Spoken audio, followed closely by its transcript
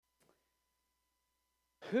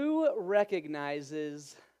Who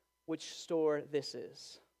recognizes which store this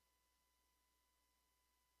is?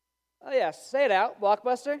 Oh, yeah, say it out.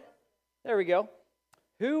 Blockbuster? There we go.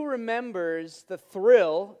 Who remembers the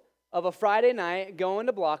thrill of a Friday night going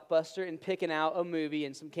to Blockbuster and picking out a movie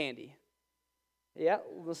and some candy? Yeah,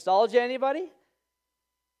 nostalgia, anybody?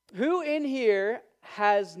 Who in here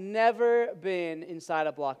has never been inside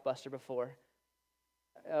a Blockbuster before?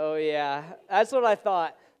 Oh, yeah, that's what I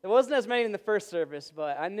thought. There wasn't as many in the first service,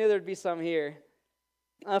 but I knew there'd be some here.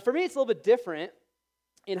 For me, it's a little bit different.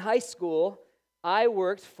 In high school, I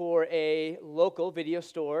worked for a local video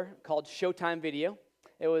store called Showtime Video.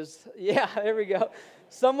 It was, yeah, there we go,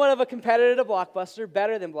 somewhat of a competitor to Blockbuster,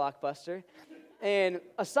 better than Blockbuster. And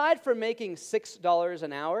aside from making $6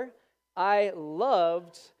 an hour, I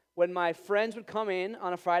loved when my friends would come in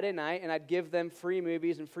on a Friday night and I'd give them free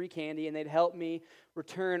movies and free candy, and they'd help me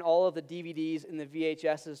return all of the DVDs and the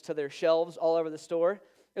VHSs to their shelves all over the store.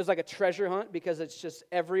 It was like a treasure hunt because it's just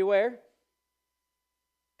everywhere.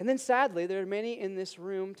 And then sadly, there are many in this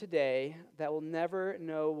room today that will never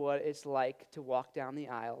know what it's like to walk down the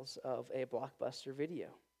aisles of a Blockbuster video.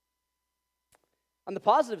 On the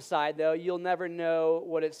positive side, though, you'll never know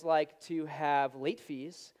what it's like to have late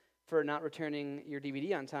fees for not returning your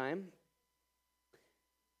DVD on time.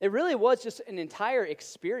 It really was just an entire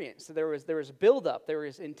experience. There was buildup, there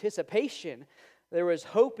was anticipation, there was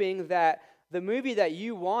hoping that the movie that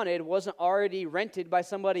you wanted wasn't already rented by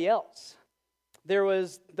somebody else. There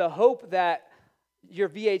was the hope that your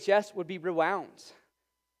VHS would be rewound.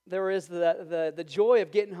 There was the joy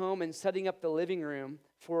of getting home and setting up the living room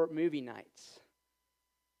for movie nights.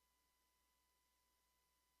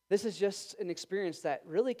 This is just an experience that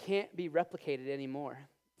really can't be replicated anymore.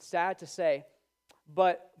 Sad to say.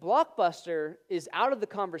 But Blockbuster is out of the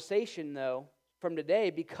conversation, though, from today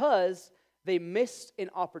because they missed an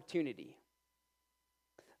opportunity.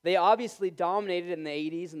 They obviously dominated in the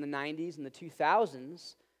 80s and the 90s and the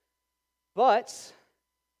 2000s, but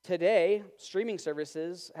today, streaming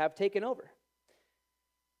services have taken over.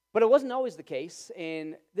 But it wasn't always the case,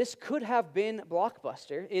 and this could have been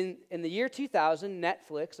Blockbuster. In the year 2000,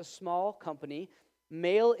 Netflix, a small company,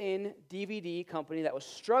 mail-in DVD company that was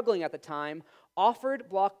struggling at the time, offered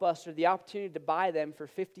Blockbuster the opportunity to buy them for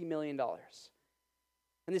 $50 million.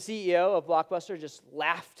 And the CEO of Blockbuster just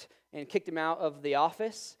laughed and kicked him out of the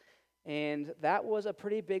office, and that was a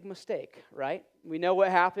pretty big mistake, right? We know what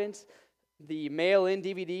happened. The mail-in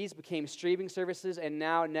DVDs became streaming services, and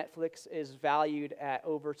now Netflix is valued at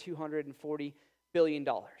over $240 billion.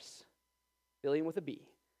 Billion with a B.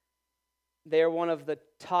 They are one of the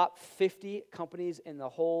top 50 companies in the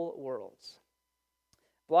whole world.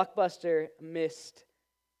 Blockbuster missed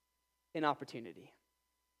an opportunity.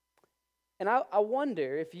 And I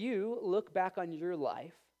wonder if you look back on your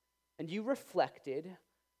life and you reflected,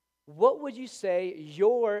 what would you say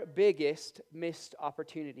your biggest missed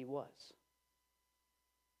opportunity was?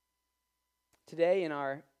 Today in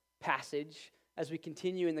our passage, as we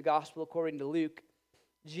continue in the gospel according to Luke,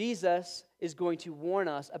 Jesus is going to warn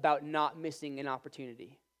us about not missing an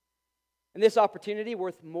opportunity. And this opportunity,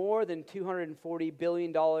 worth more than $240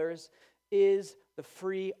 billion, is the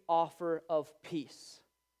free offer of peace.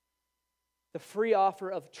 The free offer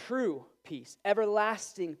of true peace,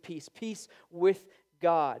 everlasting peace, peace with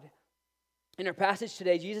God. In our passage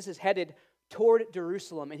today, Jesus is headed toward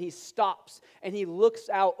Jerusalem, and he stops and he looks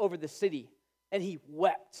out over the city, and he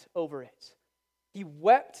wept over it. He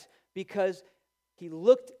wept because he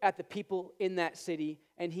looked at the people in that city,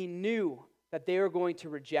 and he knew that they were going to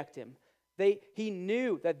reject him. He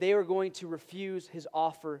knew that they were going to refuse his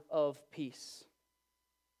offer of peace.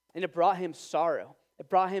 And it brought him sorrow. It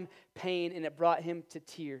brought him pain, and it brought him to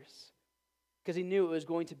tears because he knew it was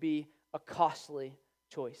going to be a costly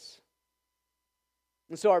choice.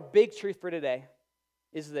 And so our big truth for today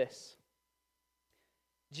is this.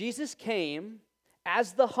 Jesus came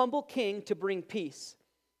as the humble king to bring peace,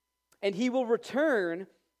 and he will return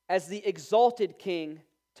as the exalted king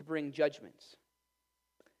to bring judgment.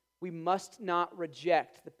 We must not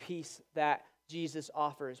reject the peace that Jesus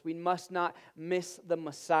offers. We must not miss the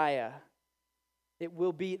Messiah. It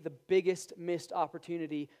will be the biggest missed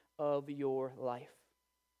opportunity of your life.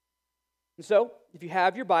 And so, if you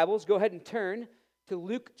have your Bibles, go ahead and turn to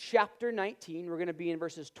Luke chapter 19. We're going to be in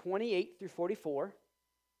verses 28 through 44.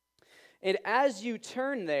 And as you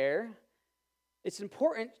turn there, it's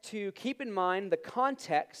important to keep in mind the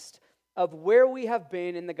context of where we have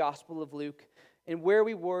been in the Gospel of Luke and where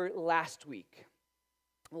we were last week.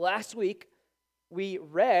 Last week, we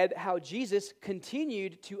read how Jesus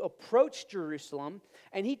continued to approach Jerusalem,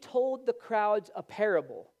 and he told the crowds a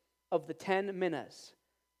parable of the 10 minas.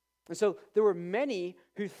 And so there were many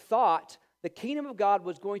who thought the kingdom of God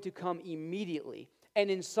was going to come immediately and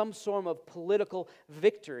in some form of political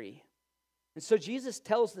victory. And so Jesus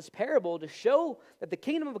tells this parable to show that the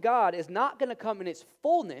kingdom of God is not going to come in its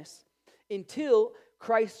fullness until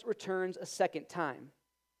Christ returns a second time.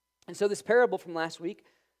 And so this parable from last week,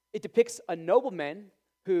 it depicts a nobleman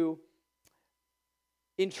who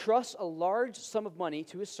entrusts a large sum of money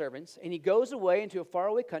to his servants, and he goes away into a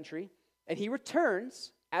faraway country, and he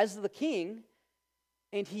returns as the king,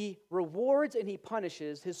 and he rewards and he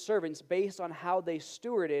punishes his servants based on how they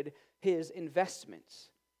stewarded his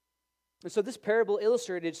investments. And so this parable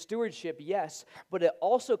illustrated stewardship, yes, but it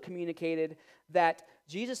also communicated that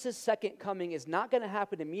Jesus' second coming is not going to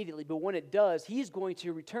happen immediately, but when it does, he's going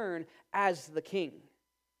to return as the king.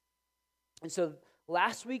 And so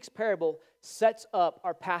last week's parable sets up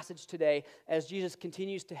our passage today as Jesus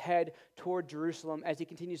continues to head toward Jerusalem, as he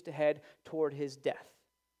continues to head toward his death.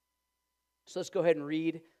 So let's go ahead and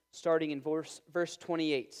read, starting in verse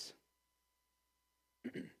 28.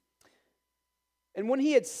 And when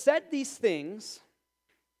he had said these things,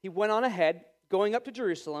 he went on ahead, going up to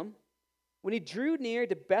Jerusalem. When he drew near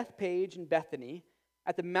to Bethphage and Bethany,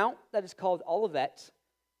 at the mount that is called Olivet,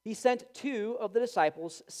 he sent two of the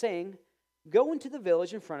disciples, saying, "Go into the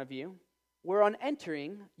village in front of you, where on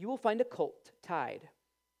entering you will find a colt tied,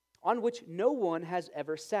 on which no one has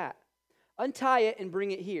ever sat. Untie it and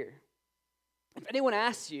bring it here. If anyone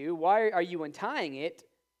asks you, 'Why are you untying it?'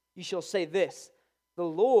 you shall say this, 'The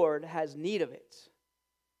Lord has need of it.'"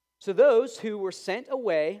 So those who were sent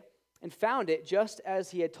away and found it just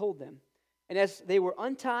as he had told them. And as they were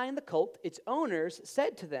untying the colt, its owners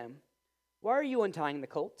said to them, "Why are you untying the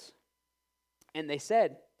colt?" And they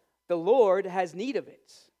said, "The Lord has need of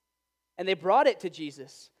it." And they brought it to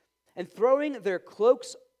Jesus. And throwing their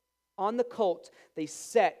cloaks on the colt, they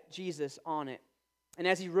set Jesus on it. And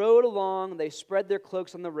as he rode along, they spread their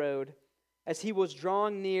cloaks on the road. As he was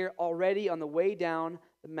drawing near, already on the way down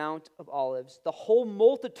the Mount of Olives, the whole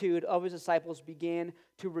multitude of his disciples began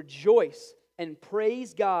to rejoice and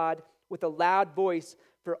praise God with a loud voice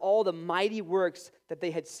for all the mighty works that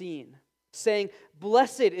they had seen, saying,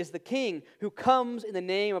 "Blessed is the King who comes in the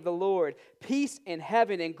name of the Lord, peace in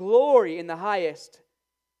heaven and glory in the highest."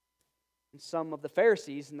 And some of the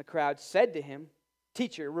Pharisees in the crowd said to him,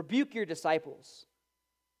 "Teacher, rebuke your disciples."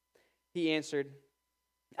 He answered,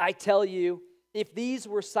 "I tell you, if these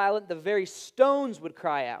were silent, the very stones would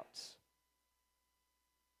cry out."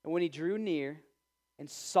 And when he drew near and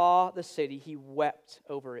saw the city, he wept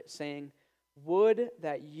over it, saying, "Would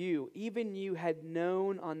that you, even you, had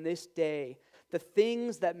known on this day the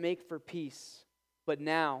things that make for peace, but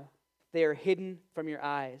now they are hidden from your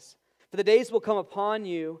eyes. For the days will come upon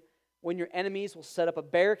you when your enemies will set up a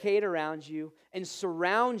barricade around you and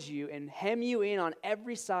surround you and hem you in on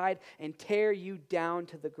every side and tear you down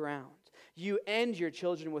to the ground, you and your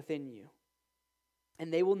children within you.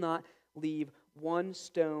 And they will not leave one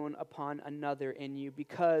stone upon another in you,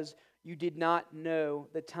 because you did not know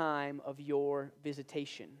the time of your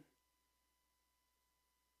visitation."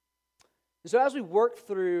 So as we work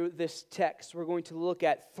through this text, we're going to look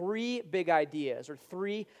at three big ideas, or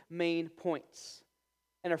three main points.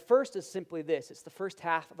 And our first is simply this. It's the first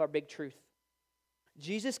half of our big truth.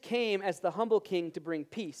 Jesus came as the humble king to bring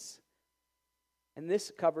peace. And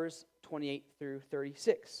this covers 28 through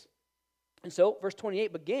 36. And so verse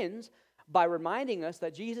 28 begins by reminding us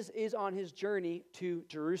that Jesus is on his journey to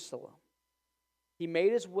Jerusalem. He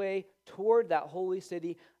made his way toward that holy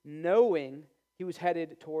city, knowing he was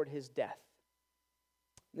headed toward his death.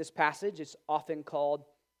 In this passage is often called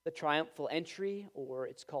the triumphal entry, or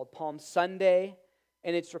it's called Palm Sunday,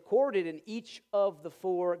 and it's recorded in each of the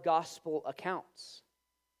four gospel accounts.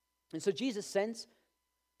 And so Jesus sends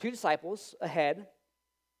two disciples ahead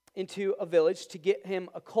into a village to get him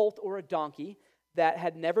a colt or a donkey that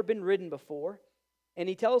had never been ridden before. And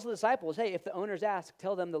he tells the disciples, "Hey, if the owners ask,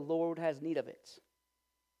 tell them the Lord has need of it."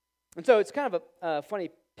 And so it's kind of a funny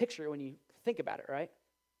picture when you think about it, right?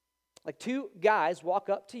 Like two guys walk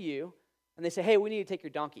up to you and they say, "Hey, we need to take your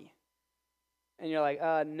donkey." And you're like,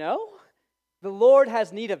 "No, the Lord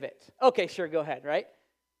has need of it." Okay, sure, go ahead, right?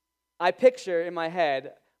 I picture in my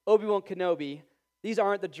head, Obi-Wan Kenobi, these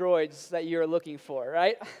aren't the droids that you're looking for,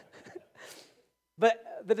 right?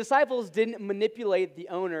 But the disciples didn't manipulate the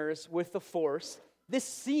owners with the force. This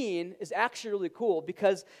scene is actually really cool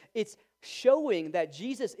because it's showing that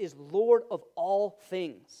Jesus is Lord of all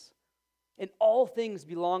things, and all things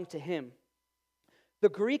belong to him. The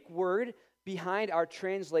Greek word behind our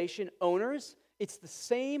translation, owners, it's the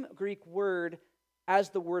same Greek word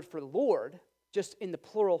as the word for Lord, just in the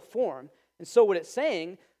plural form. And so what it's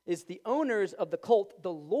saying, is the owners of the colt,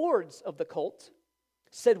 the lords of the colt,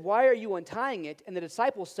 said, "Why are you untying it?" And the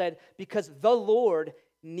disciples said, "Because the Lord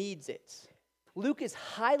needs it." Luke is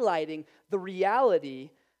highlighting the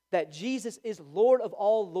reality that Jesus is Lord of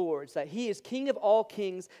all lords, that he is King of all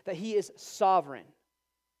kings, that he is sovereign.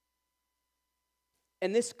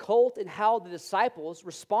 And this colt and how the disciples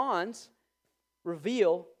respond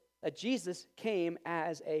reveal that Jesus came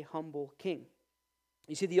as a humble king.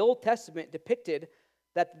 You see, the Old Testament depicted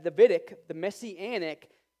that the Davidic, the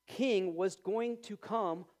Messianic king, was going to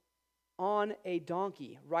come on a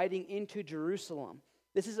donkey, riding into Jerusalem.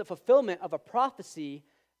 This is a fulfillment of a prophecy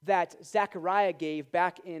that Zechariah gave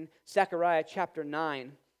back in Zechariah chapter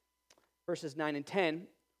 9, verses 9 and 10,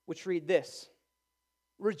 which read this: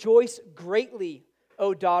 "Rejoice greatly,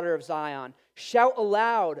 O daughter of Zion. Shout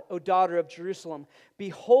aloud, O daughter of Jerusalem.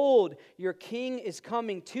 Behold, your king is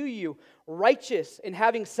coming to you. Righteous and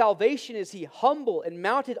having salvation is he, humble and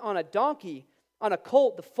mounted on a donkey, on a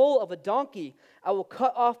colt, the foal of a donkey. I will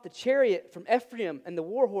cut off the chariot from Ephraim and the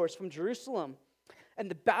war horse from Jerusalem. And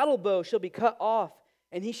the battle bow shall be cut off,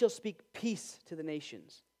 and he shall speak peace to the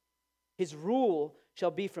nations. His rule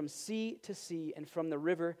shall be from sea to sea and from the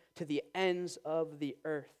river to the ends of the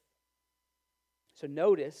earth." So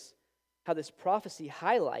notice how this prophecy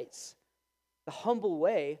highlights the humble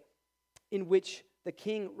way in which the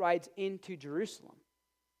king rides into Jerusalem.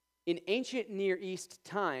 In ancient Near East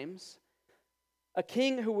times, a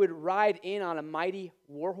king who would ride in on a mighty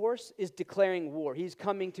war horse is declaring war. He's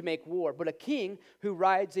coming to make war. But a king who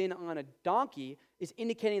rides in on a donkey is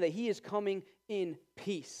indicating that he is coming in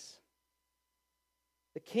peace.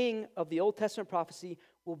 The king of the Old Testament prophecy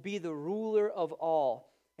will be the ruler of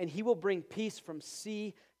all, and he will bring peace from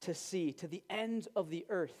sea, to the ends of the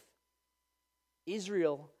earth.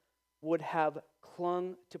 Israel would have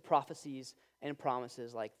clung to prophecies and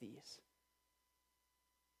promises like these.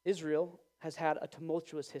 Israel has had a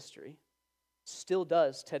tumultuous history, still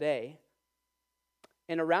does today.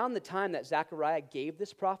 And around the time that Zechariah gave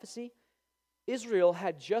this prophecy, Israel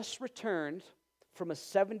had just returned from a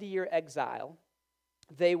 70-year exile.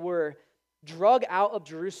 They were dragged out of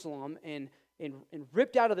Jerusalem and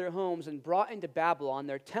ripped out of their homes and brought into Babylon.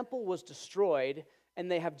 Their temple was destroyed, and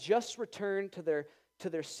they have just returned to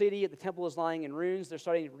their city. The temple is lying in ruins. They're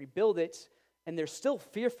starting to rebuild it, and they're still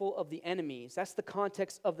fearful of the enemies. That's the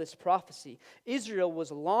context of this prophecy. Israel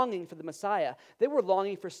was longing for the Messiah. They were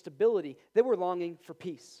longing for stability. They were longing for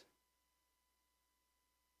peace.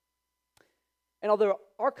 And although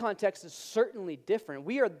our context is certainly different,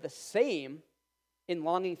 we are the same in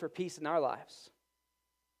longing for peace in our lives.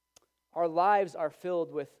 Our lives are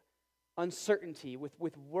filled with uncertainty,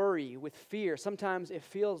 with worry, with fear. Sometimes it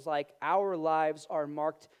feels like our lives are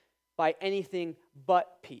marked by anything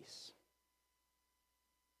but peace.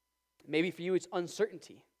 Maybe for you it's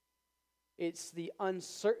uncertainty. It's the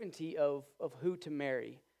uncertainty of who to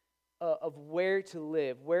marry, of where to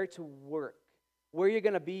live, where to work, where you're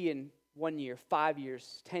going to be in 1 year, 5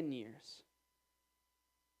 years, 10 years.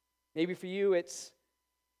 Maybe for you it's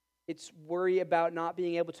worry about not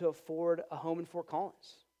being able to afford a home in Fort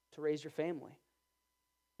Collins to raise your family.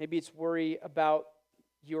 Maybe it's worry about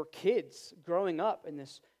your kids growing up in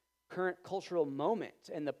this current cultural moment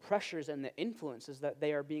and the pressures and the influences that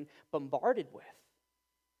they are being bombarded with.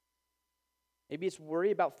 Maybe it's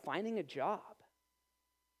worry about finding a job.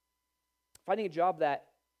 Finding a job that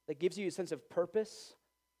gives you a sense of purpose,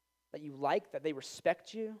 that you like, that they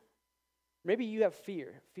respect you. Maybe you have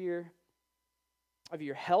fear of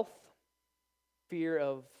your health, fear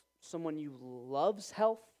of someone you love's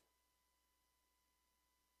health.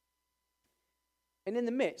 And in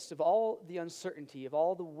the midst of all the uncertainty, of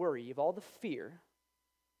all the worry, of all the fear,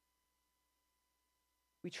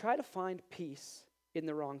 we try to find peace in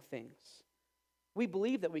the wrong things. We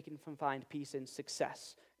believe that we can find peace in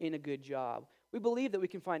success, in a good job. We believe that we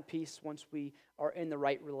can find peace once we are in the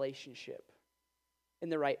right relationship, in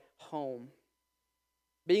the right home.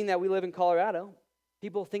 Being that we live in Colorado,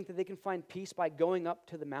 people think that they can find peace by going up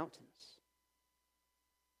to the mountains.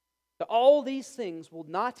 But all these things will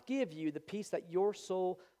not give you the peace that your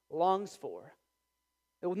soul longs for.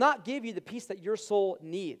 It will not give you the peace that your soul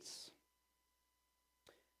needs.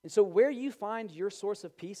 And so where you find your source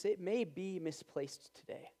of peace, it may be misplaced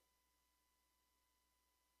today.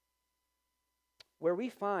 Where we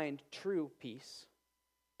find true peace,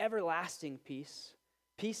 everlasting peace,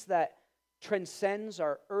 peace that transcends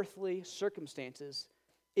our earthly circumstances,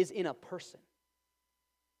 is in a person.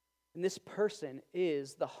 And this person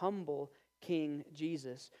is the humble King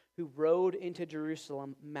Jesus, who rode into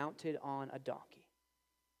Jerusalem mounted on a donkey.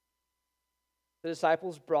 The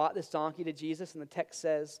disciples brought this donkey to Jesus, and the text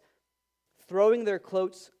says, throwing their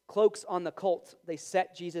cloaks on the colt, they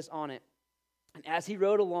set Jesus on it. And as he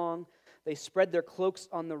rode along, they spread their cloaks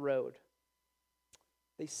on the road.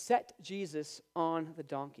 They set Jesus on the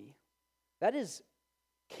donkey. That is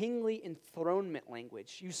kingly enthronement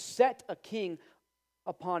language. You set a king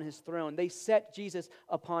upon his throne. They set Jesus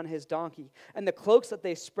upon his donkey. And the cloaks that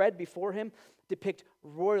they spread before him depict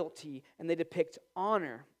royalty and they depict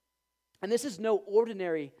honor. And this is no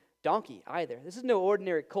ordinary donkey either. This is no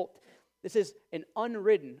ordinary colt. This is an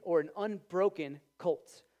unridden or an unbroken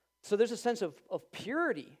colt. So there's a sense of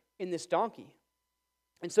purity in this donkey.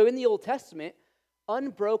 And so in the Old Testament,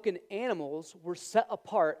 unbroken animals were set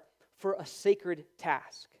apart for a sacred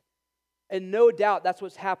task. And no doubt that's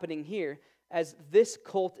what's happening here, as this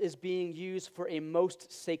colt is being used for a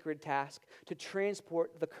most sacred task, to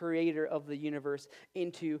transport the creator of the universe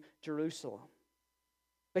into Jerusalem.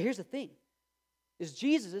 But here's the thing, is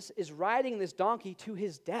Jesus is riding this donkey to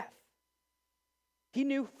his death. He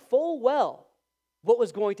knew full well what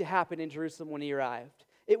was going to happen in Jerusalem when he arrived.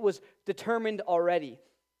 It was determined already.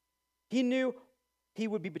 He knew he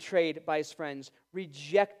would be betrayed by his friends,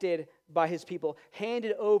 rejected by his people,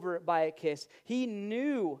 handed over by a kiss. He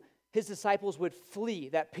knew his disciples would flee,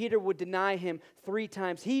 that Peter would deny him 3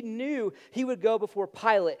 times. He knew he would go before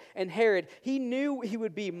Pilate and Herod. He knew he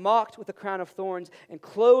would be mocked with a crown of thorns and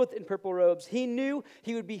clothed in purple robes. He knew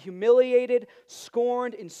he would be humiliated,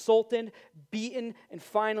 scorned, insulted, beaten, and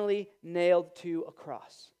finally nailed to a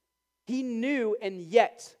cross. He knew, and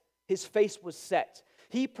yet his face was set.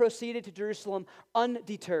 He proceeded to Jerusalem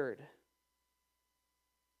undeterred.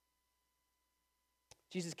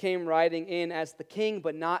 Jesus came riding in as the king,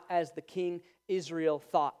 but not as the king Israel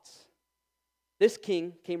thought. This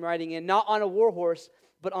king came riding in not on a war horse,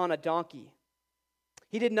 but on a donkey.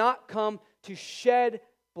 He did not come to shed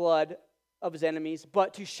blood of his enemies,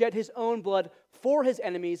 but to shed his own blood for his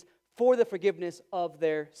enemies, for the forgiveness of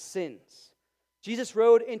their sins. Jesus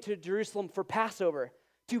rode into Jerusalem for Passover,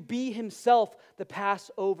 to be himself the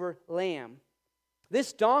Passover lamb.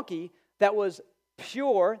 This donkey that was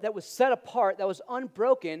pure, that was set apart, that was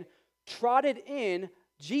unbroken, trotted in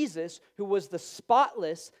Jesus, who was the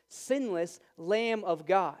spotless, sinless Lamb of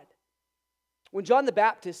God. When John the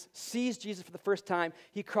Baptist sees Jesus for the first time,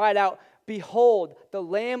 he cried out, "Behold, the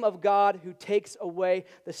Lamb of God who takes away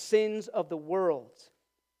the sins of the world."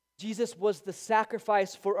 Jesus was the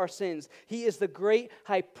sacrifice for our sins. He is the great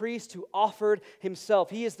high priest who offered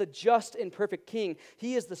himself. He is the just and perfect king.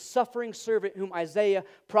 He is the suffering servant whom Isaiah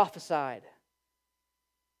prophesied.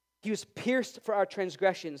 He was pierced for our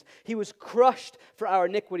transgressions. He was crushed for our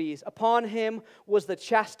iniquities. Upon him was the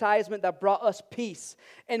chastisement that brought us peace,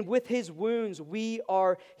 and with his wounds we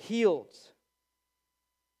are healed.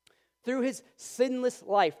 Through his sinless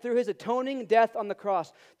life, through his atoning death on the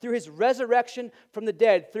cross, through his resurrection from the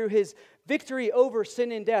dead, through his victory over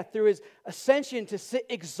sin and death, through his ascension to sit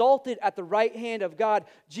exalted at the right hand of God,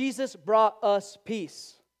 Jesus brought us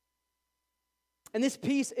peace. And this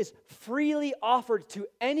peace is freely offered to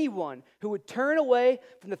anyone who would turn away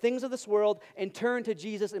from the things of this world and turn to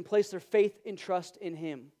Jesus and place their faith and trust in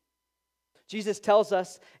him. Jesus tells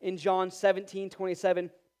us in John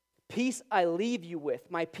 17:27, "Peace I leave you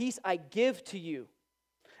with, my peace I give to you.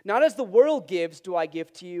 Not as the world gives do I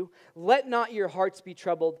give to you. Let not your hearts be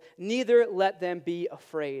troubled, neither let them be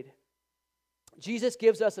afraid." Jesus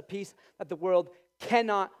gives us a peace that the world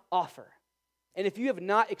cannot offer. And if you have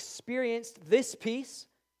not experienced this peace,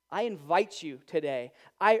 I invite you today,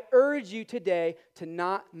 I urge you today to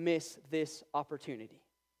not miss this opportunity.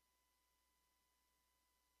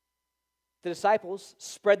 The disciples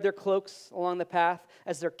spread their cloaks along the path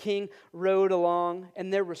as their king rode along,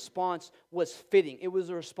 and their response was fitting. It was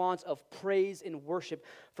a response of praise and worship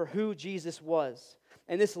for who Jesus was.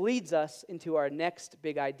 And this leads us into our next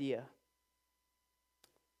big idea.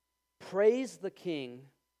 Praise the King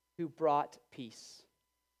who brought peace.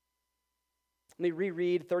 Let me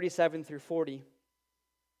reread 37 through 40.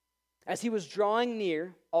 As he was drawing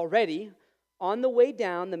near already, on the way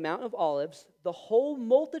down the Mount of Olives, the whole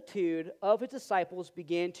multitude of his disciples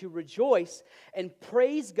began to rejoice and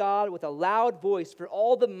praise God with a loud voice for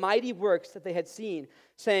all the mighty works that they had seen,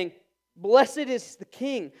 saying, "Blessed is the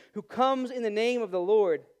King who comes in the name of the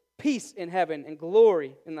Lord, peace in heaven and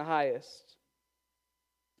glory in the highest."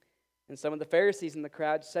 And some of the Pharisees in the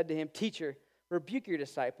crowd said to him, "Teacher, rebuke your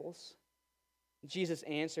disciples." Jesus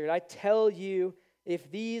answered, "I tell you,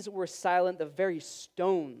 if these were silent, the very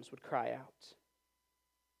stones would cry out."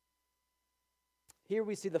 Here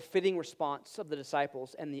we see the fitting response of the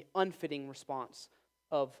disciples and the unfitting response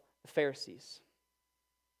of the Pharisees.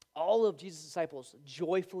 All of Jesus' disciples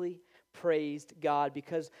joyfully praised God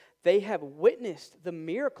because they have witnessed the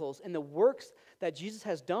miracles and the works that Jesus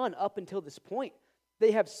has done up until this point.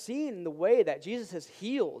 They have seen the way that Jesus has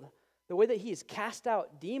healed, the way that he has cast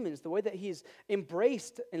out demons, the way that he has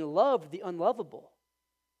embraced and loved the unlovable.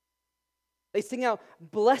 They sing out,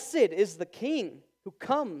 "Blessed is the King who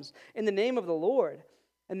comes in the name of the Lord."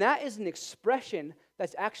 And that is an expression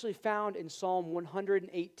that's actually found in Psalm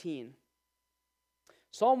 118.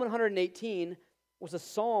 Psalm 118 was a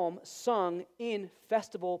psalm sung in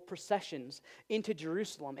festival processions into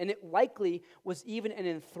Jerusalem. And it likely was even an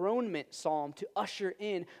enthronement psalm to usher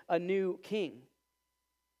in a new king.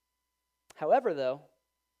 However, though,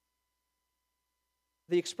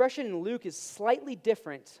 the expression in Luke is slightly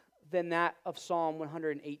different than that of Psalm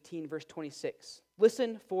 118, verse 26.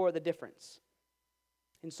 Listen for the difference.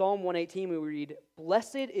 In Psalm 118, we read,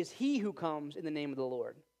 "Blessed is he who comes in the name of the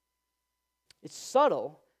Lord." It's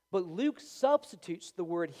subtle, but Luke substitutes the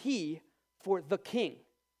word he for the king.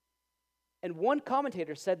 And one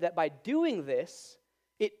commentator said that by doing this,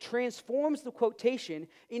 it transforms the quotation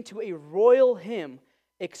into a royal hymn,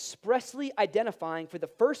 expressly identifying for the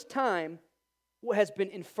first time what has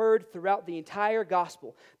been inferred throughout the entire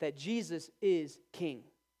gospel, that Jesus is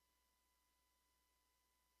king.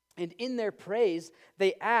 And in their praise,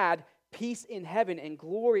 they add peace in heaven and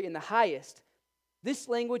glory in the highest. This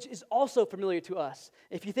language is also familiar to us.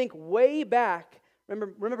 If you think way back,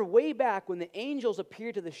 remember way back when the angels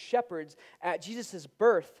appeared to the shepherds at Jesus'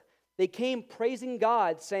 birth, they came praising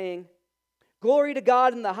God, saying, "Glory to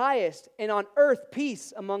God in the highest, and on earth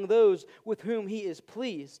peace among those with whom he is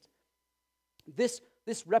pleased." This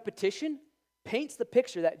repetition paints the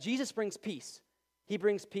picture that Jesus brings peace. He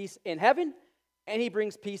brings peace in heaven, and he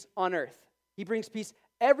brings peace on earth. He brings peace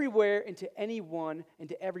everywhere and to anyone and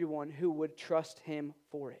to everyone who would trust him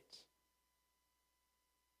for it.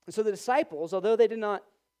 And so the disciples, although they did not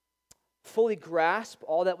fully grasp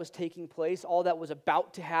all that was taking place, all that was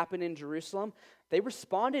about to happen in Jerusalem, they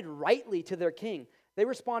responded rightly to their king. They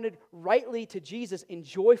responded rightly to Jesus in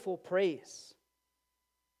joyful praise.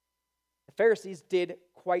 The Pharisees did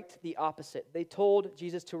quite the opposite. They told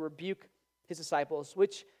Jesus to rebuke his disciples,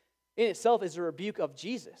 which in itself is a rebuke of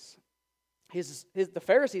Jesus. The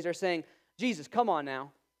Pharisees are saying, "Jesus, come on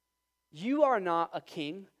now. You are not a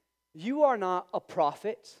king. You are not a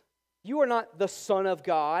prophet. You are not the Son of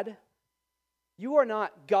God. You are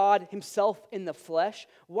not God himself in the flesh.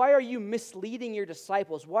 Why are you misleading your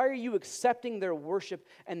disciples? Why are you accepting their worship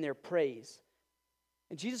and their praise?"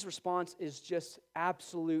 And Jesus' response is just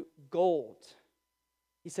absolute gold.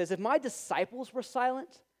 He says, "If my disciples were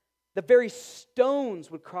silent, the very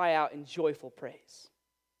stones would cry out in joyful praise."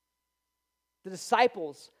 The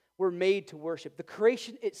disciples were made to worship. The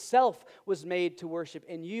creation itself was made to worship,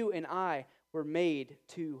 and you and I were made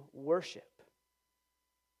to worship.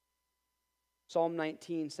 Psalm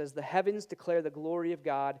 19 says, "The heavens declare the glory of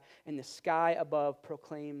God, and the sky above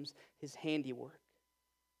proclaims his handiwork."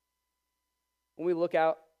 When we look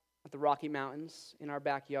out at the Rocky Mountains in our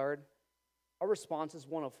backyard, our response is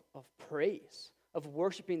one of praise, of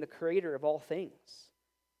worshiping the Creator of all things.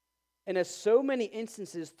 And as so many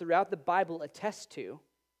instances throughout the Bible attest to,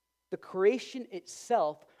 the creation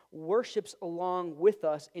itself worships along with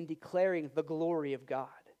us in declaring the glory of God.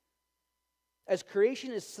 As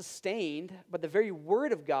creation is sustained by the very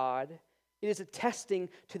word of God, it is attesting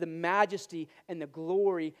to the majesty and the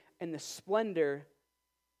glory and the splendor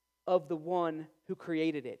of the one who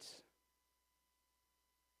created it.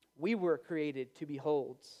 We were created to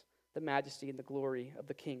behold the majesty and the glory of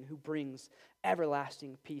the King who brings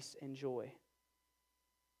everlasting peace and joy.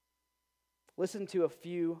 Listen to a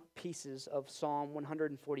few pieces of Psalm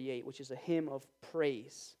 148, which is a hymn of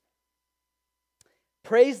praise.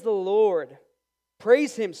 "Praise the Lord.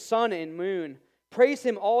 Praise him, sun and moon. Praise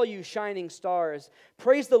him, all you shining stars.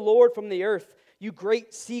 Praise the Lord from the earth, you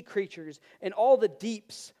great sea creatures, and all the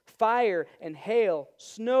deeps, fire and hail,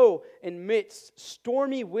 snow and mist,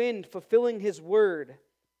 stormy wind fulfilling his word.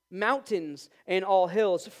 Mountains and all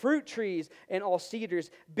hills, fruit trees and all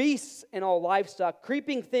cedars, beasts and all livestock,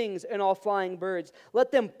 creeping things and all flying birds.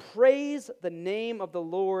 Let them praise the name of the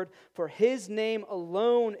Lord, for his name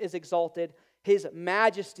alone is exalted. His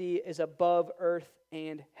majesty is above earth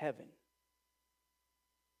and heaven."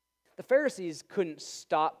 The Pharisees couldn't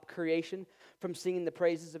stop creation from singing the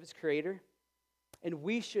praises of its creator, and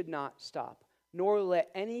we should not stop, nor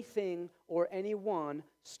let anything or anyone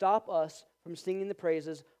stop us from singing the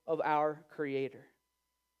praises of our Creator.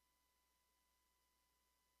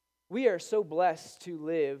 We are so blessed to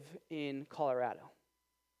live in Colorado.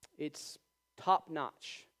 It's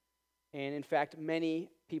top-notch. And in fact,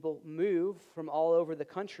 many people move from all over the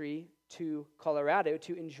country to Colorado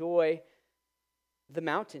to enjoy the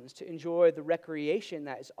mountains, to enjoy the recreation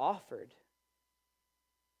that is offered.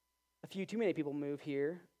 A few too many people move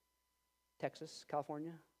here, Texas,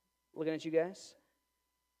 California, looking at you guys.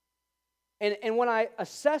 And when I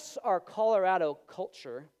assess our Colorado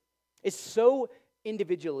culture, it's so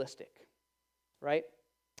individualistic, right?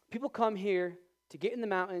 People come here to get in the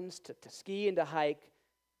mountains, to ski and to hike.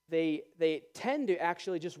 They tend to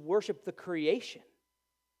actually just worship the creation.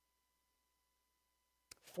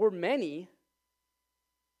 For many,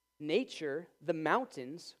 nature, the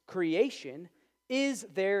mountains, creation, is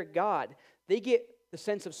their God. They get the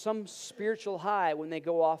sense of some spiritual high when they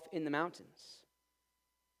go off in the mountains.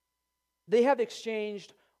 They have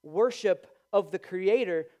exchanged worship of the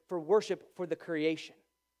Creator for worship for the creation.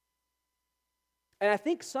 And I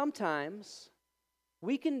think sometimes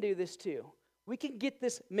we can do this too. We can get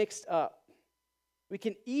this mixed up. We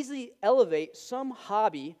can easily elevate some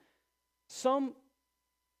hobby,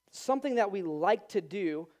 something that we like to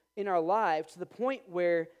do in our lives to the point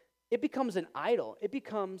where it becomes an idol. It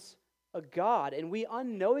becomes a god, and we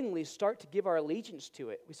unknowingly start to give our allegiance to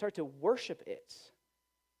it. We start to worship it.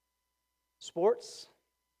 Sports,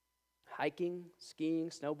 hiking, skiing,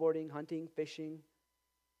 snowboarding, hunting, fishing.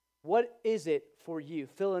 What is it for you?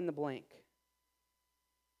 Fill in the blank.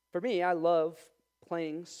 For me, I love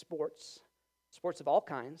playing sports of all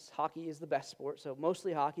kinds. Hockey is the best sport, so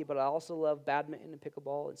mostly hockey, but I also love badminton and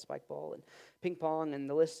pickleball and spikeball and ping pong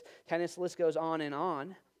and tennis, the list goes on.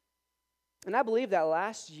 And I believe that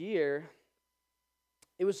last year,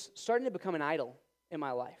 it was starting to become an idol in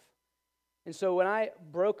my life. And so when I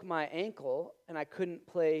broke my ankle and I couldn't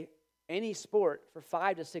play any sport for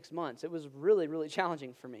 5 to 6 months, it was really, really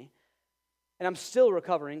challenging for me. And I'm still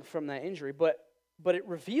recovering from that injury, but it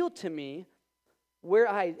revealed to me where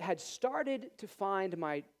I had started to find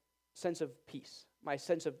my sense of peace, my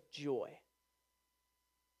sense of joy.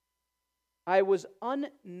 I was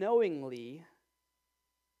unknowingly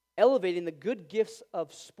elevating the good gifts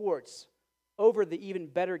of sports over the even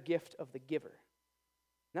better gift of the giver.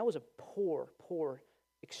 And that was a poor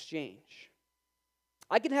exchange.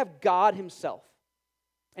 I can have God himself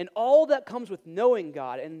and all that comes with knowing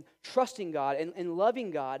God and trusting God and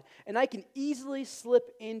loving God, and I can easily slip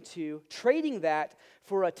into trading that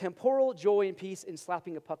for a temporal joy and peace and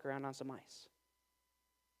slapping a puck around on some ice.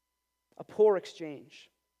 A poor exchange.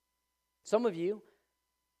 Some of you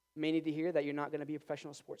may need to hear that you're not going to be a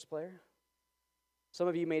professional sports player. Some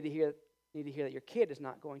of you may need to hear that your kid is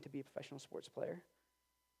not going to be a professional sports player.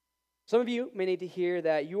 Some of you may need to hear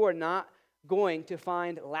that you are not going to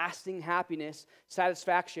find lasting happiness,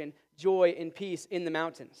 satisfaction, joy, and peace in the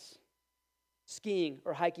mountains, skiing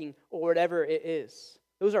or hiking or whatever it is.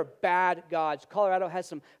 Those are bad gods. Colorado has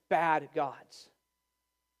some bad gods.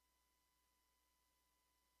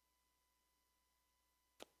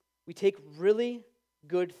 We take really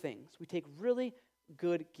good things, we take really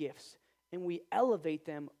good gifts, and we elevate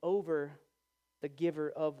them over the giver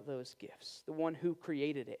of those gifts, the one who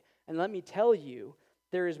created it. And let me tell you,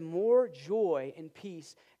 there is more joy and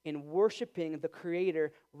peace in worshiping the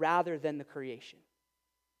Creator rather than the creation.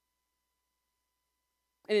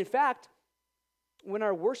 And in fact, when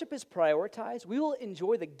our worship is prioritized, we will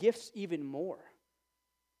enjoy the gifts even more.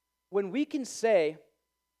 When we can say,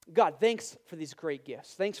 God, thanks for these great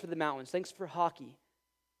gifts. Thanks for the mountains. Thanks for hockey.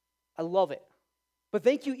 I love it. But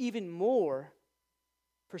thank you even more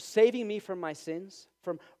for saving me from my sins,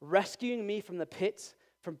 from rescuing me from the pits,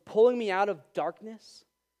 from pulling me out of darkness.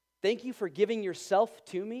 Thank you for giving yourself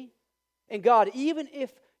to me. And God, even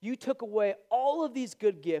if you took away all of these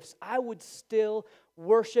good gifts, I would still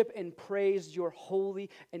worship and praise your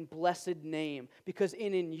holy and blessed name. Because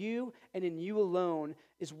in you and in you alone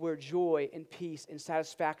is where joy and peace and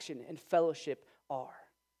satisfaction and fellowship are.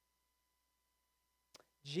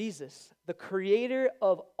 Jesus, the creator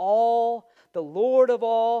of all, the Lord of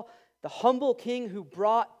all, the humble King who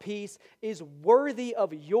brought peace, is worthy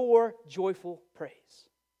of your joyful praise.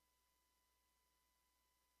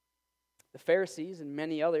 The Pharisees and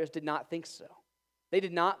many others did not think so. They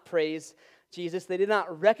did not praise Jesus. They did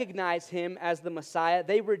not recognize him as the Messiah.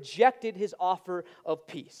 They rejected his offer of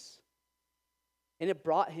peace. And it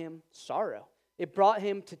brought him sorrow. It brought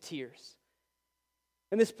him to tears.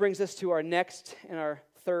 And this brings us to our next and our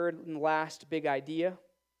third and last big idea.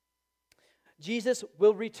 Jesus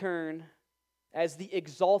will return as the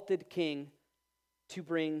exalted King to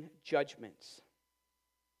bring judgments.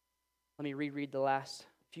 Let me reread the last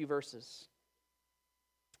few verses.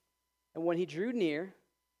 And when he drew near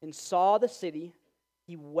and saw the city,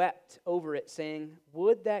 he wept over it, saying,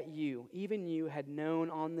 "Would that you, even you, had known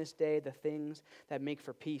on this day the things that make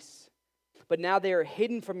for peace. But now they are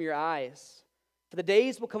hidden from your eyes. For the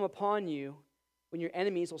days will come upon you when your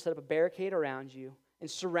enemies will set up a barricade around you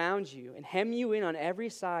and surround you and hem you in on every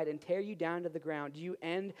side and tear you down to the ground, you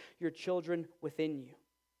and your children within you.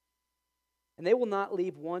 And they will not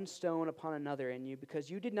leave one stone upon another in you,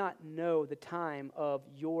 because you did not know the time of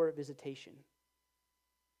your visitation."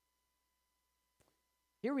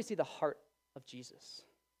 Here we see the heart of Jesus.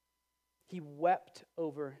 He wept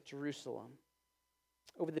over Jerusalem,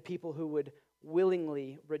 over the people who would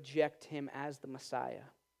willingly reject him as the Messiah.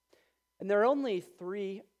 And there are only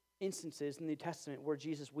 3 instances in the New Testament where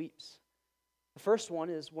Jesus weeps. The first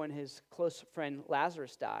one is when his close friend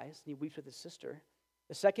Lazarus dies, and he weeps with his sister.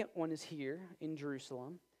 The second one is here in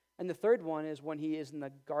Jerusalem. And the third one is when he is in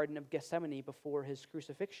the Garden of Gethsemane before his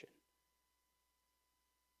crucifixion.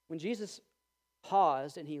 When Jesus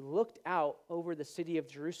paused and he looked out over the city of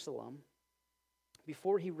Jerusalem,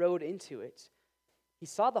 before he rode into it, he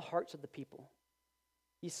saw the hearts of the people.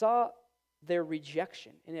 He saw their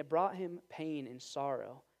rejection, and it brought him pain and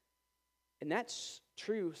sorrow. And that's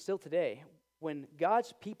true still today. When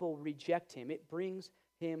God's people reject him, it brings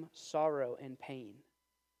him sorrow and pain.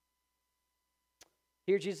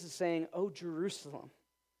 Here Jesus is saying, "O Jerusalem,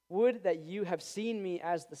 would that you have seen me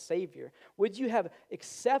as the Savior. Would you have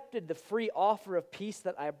accepted the free offer of peace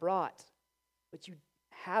that I brought? But you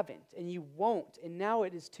haven't, and you won't, and now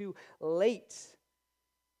it is too late.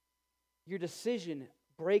 Your decision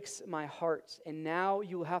breaks my heart, and now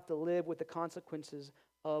you will have to live with the consequences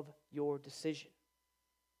of your decision."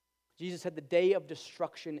 Jesus said the day of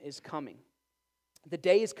destruction is coming. The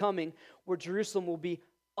day is coming where Jerusalem will be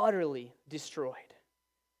utterly destroyed,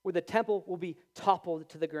 where the temple will be toppled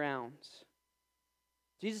to the ground.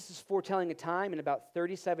 Jesus is foretelling a time in about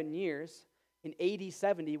 37 years, in AD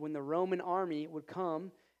 70, when the Roman army would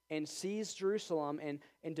come and seize Jerusalem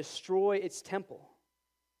and destroy its temple.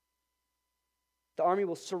 The army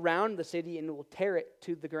will surround the city and will tear it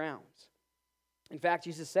to the ground. In fact,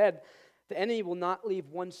 Jesus said, "The enemy will not leave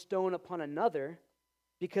one stone upon another,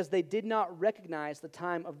 because they did not recognize the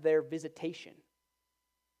time of their visitation."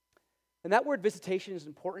 And that word visitation is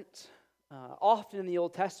important. Often in the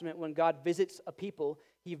Old Testament, when God visits a people,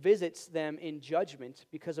 he visits them in judgment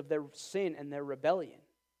because of their sin and their rebellion.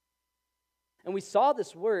 And we saw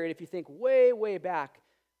this word, if you think way, way back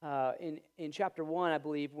in chapter 1, I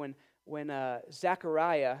believe, when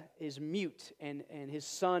Zechariah is mute and his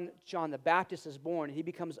son John the Baptist is born, and he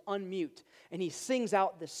becomes unmute, and he sings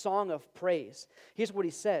out this song of praise. Here's what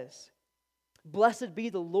he says: "Blessed be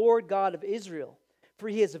the Lord God of Israel, for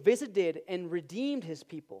he has visited and redeemed his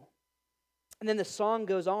people." And then the song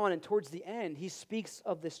goes on, and towards the end, he speaks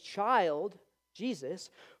of this child,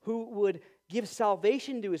 Jesus, who would give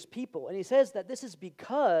salvation to his people. And he says that this is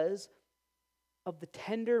because of the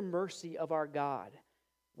tender mercy of our God,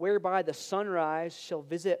 whereby the sunrise shall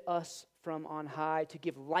visit us from on high, to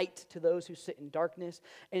give light to those who sit in darkness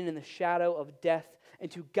and in the shadow of death,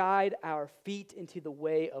 and to guide our feet into the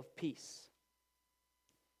way of peace.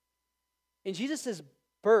 In Jesus'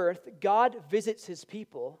 birth, God visits his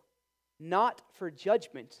people not for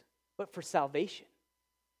judgment, but for salvation.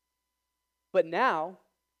 But now,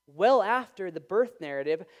 well after the birth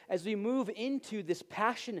narrative, as we move into this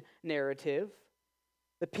passion narrative,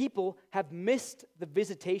 the people have missed the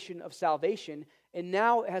visitation of salvation, and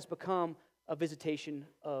now it has become a visitation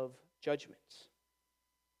of judgment.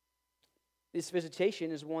 This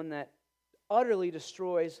visitation is one that utterly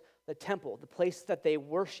destroys the temple, the place that they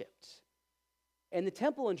worshipped. And the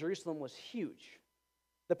temple in Jerusalem was huge.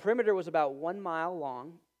 The perimeter was about 1 mile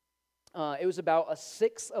long. It was about a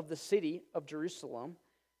sixth of the city of Jerusalem.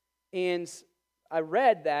 And I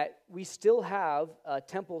read that we still have a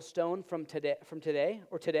temple stone from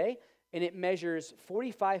today, and it measures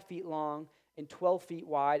 45 feet long and 12 feet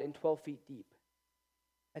wide and 12 feet deep.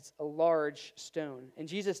 That's a large stone. And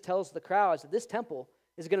Jesus tells the crowds that this temple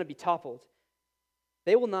is going to be toppled.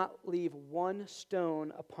 They will not leave one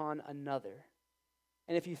stone upon another.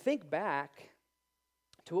 And if you think back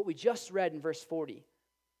to what we just read in verse 40,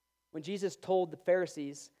 when Jesus told the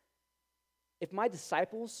Pharisees, "If my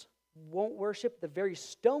disciples won't worship, the very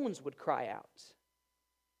stones would cry out."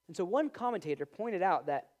 And so one commentator pointed out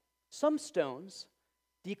that some stones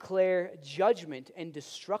declare judgment and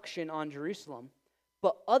destruction on Jerusalem,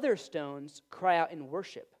 but other stones cry out in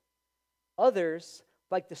worship. Others,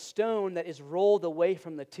 like the stone that is rolled away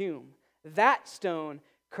from the tomb, that stone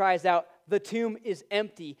cries out, "The tomb is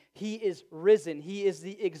empty. He is risen. He is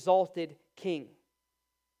the exalted King."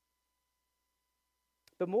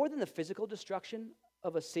 But more than the physical destruction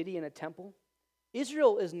of a city and a temple,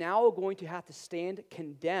 Israel is now going to have to stand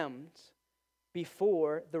condemned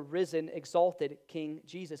before the risen, exalted King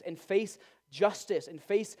Jesus and face justice and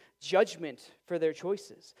face judgment for their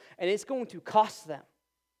choices. And it's going to cost them.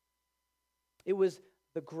 It was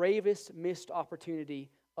the gravest missed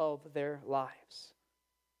opportunity of their lives.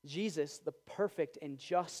 Jesus, the perfect and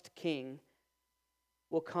just King,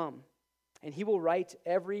 will come, and he will right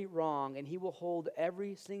every wrong, and he will hold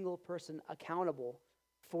every single person accountable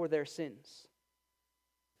for their sins.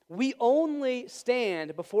 We only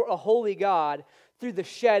stand before a holy God through the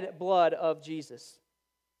shed blood of Jesus.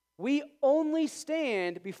 We only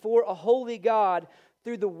stand before a holy God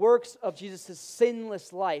through the works of Jesus'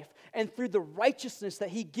 sinless life and through the righteousness that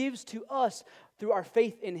he gives to us through our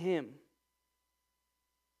faith in him.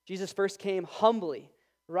 Jesus first came humbly,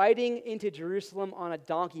 riding into Jerusalem on a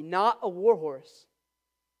donkey, not a war horse,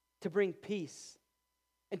 to bring peace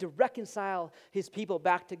and to reconcile his people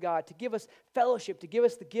back to God, to give us fellowship, to give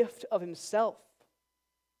us the gift of himself.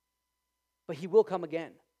 But he will come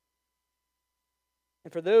again.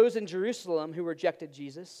 And for those in Jerusalem who rejected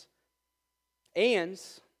Jesus, and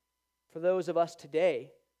for those of us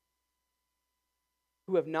today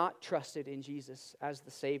who have not trusted in Jesus as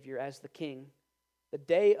the Savior, as the King, the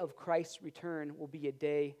day of Christ's return will be a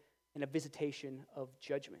day and a visitation of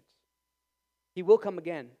judgment. He will come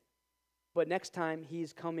again, but next time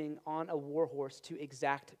he's coming on a war horse to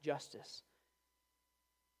exact justice.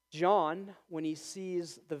 John, when he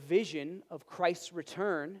sees the vision of Christ's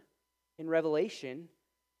return in Revelation,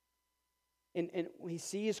 and when he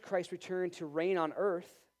sees Christ's return to reign on earth,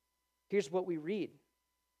 here's what we read.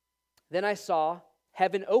 Then I saw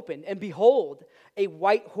heaven opened, and behold, a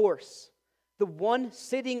white horse. The one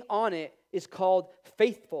sitting on it is called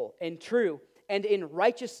Faithful and True, and in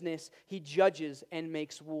righteousness he judges and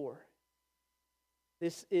makes war.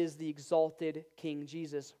 This is the exalted King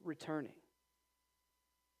Jesus returning.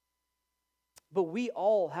 But we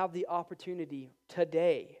all have the opportunity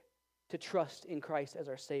today to trust in Christ as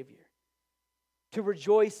our Savior, to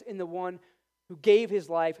rejoice in the one who gave his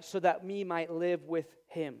life so that we might live with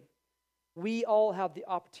him. We all have the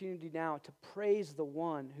opportunity now to praise the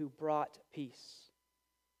one who brought peace.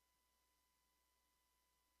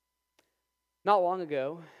 Not long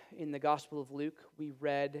ago, in the Gospel of Luke, we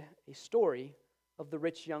read a story of the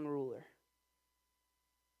rich young ruler.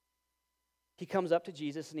 He comes up to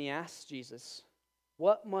Jesus and he asks Jesus,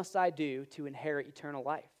 "What must I do to inherit eternal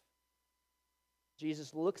life?"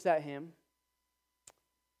 Jesus looks at him.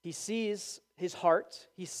 He sees his heart.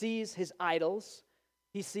 He sees his idols.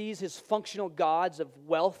 He sees his functional gods of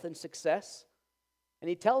wealth and success. And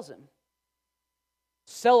he tells him,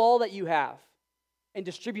 "Sell all that you have and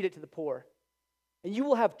distribute it to the poor, and you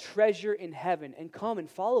will have treasure in heaven, and come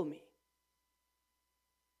and follow me."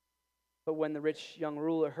 But when the rich young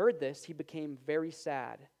ruler heard this, he became very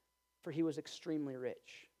sad, for he was extremely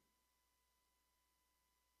rich.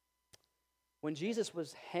 When Jesus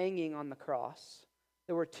was hanging on the cross,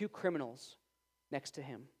 there were two criminals next to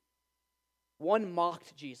him. One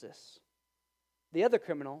mocked Jesus. The other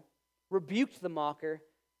criminal rebuked the mocker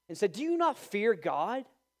and said, "Do you not fear God?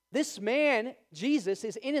 This man, Jesus,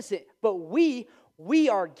 is innocent, but we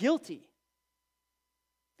are guilty."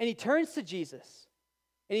 And he turns to Jesus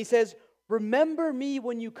and he says, "Remember me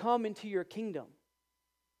when you come into your kingdom."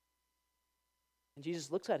 And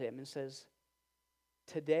Jesus looks at him and says,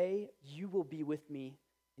 "Today you will be with me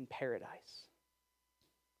in paradise."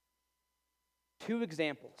 Two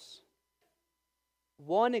examples.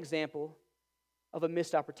 One example of a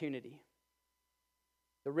missed opportunity.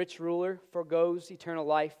 The rich ruler forgoes eternal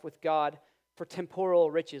life with God for temporal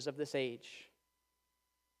riches of this age.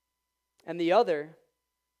 And the other,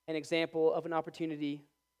 an example of an opportunity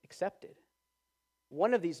accepted.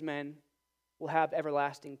 One of these men will have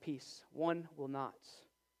everlasting peace. One will not.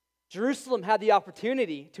 Jerusalem had the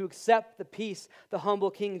opportunity to accept the peace the humble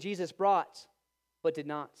King Jesus brought, but did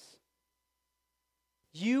not.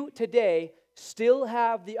 You today still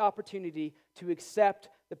have the opportunity to accept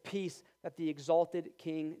the peace that the exalted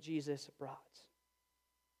King Jesus brought.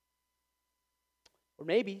 Or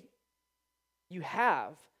maybe you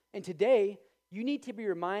have, and today you need to be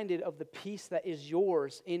reminded of the peace that is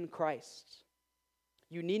yours in Christ.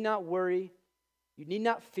 You need not worry, you need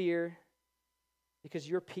not fear, because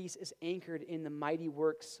your peace is anchored in the mighty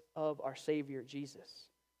works of our Savior Jesus.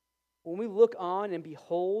 When we look on and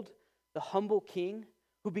behold the humble King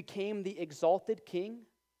who became the exalted King,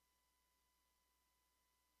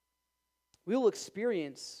 we will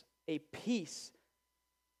experience a peace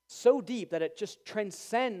so deep that it just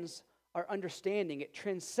transcends our understanding. It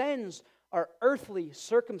transcends our earthly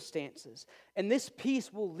circumstances. And this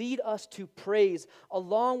peace will lead us to praise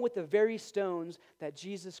along with the very stones that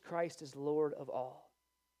Jesus Christ is Lord of all.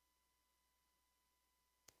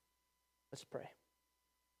 Let's pray.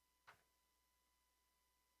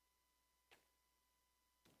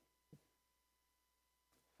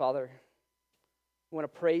 Father, I want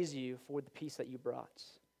to praise you for the peace that you brought.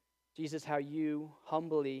 Jesus, how you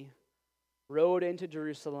humbly rode into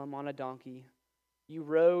Jerusalem on a donkey. You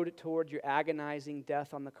rode toward your agonizing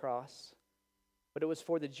death on the cross. But it was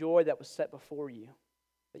for the joy that was set before you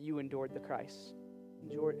that you endured the Christ,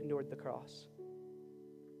 endured the cross.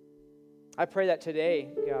 I pray that today,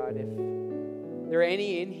 God, if there are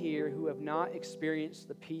any in here who have not experienced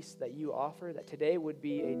the peace that you offer, that today would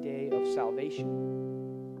be a day of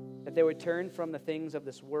salvation. That they would turn from the things of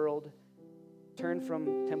this world, turn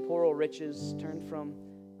from temporal riches, turn from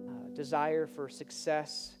desire for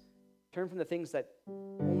success, turn from the things that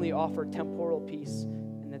only offer temporal peace,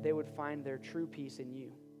 and that they would find their true peace in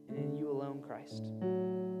you, and in you alone, Christ.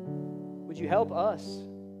 Would you help us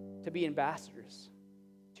to be ambassadors,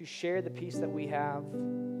 to share the peace that we have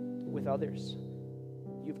with others?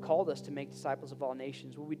 You've called us to make disciples of all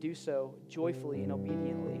nations. Will we do so joyfully and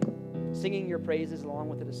obediently, singing your praises along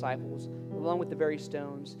with the disciples, along with the very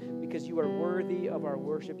stones, because you are worthy of our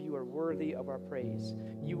worship. You are worthy of our praise.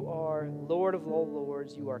 You are Lord of all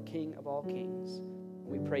lords. You are King of all kings.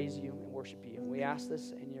 We praise you and worship you. We ask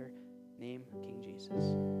this in your name, King Jesus.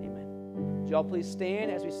 Amen. Would you all please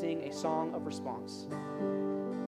stand as we sing a song of response?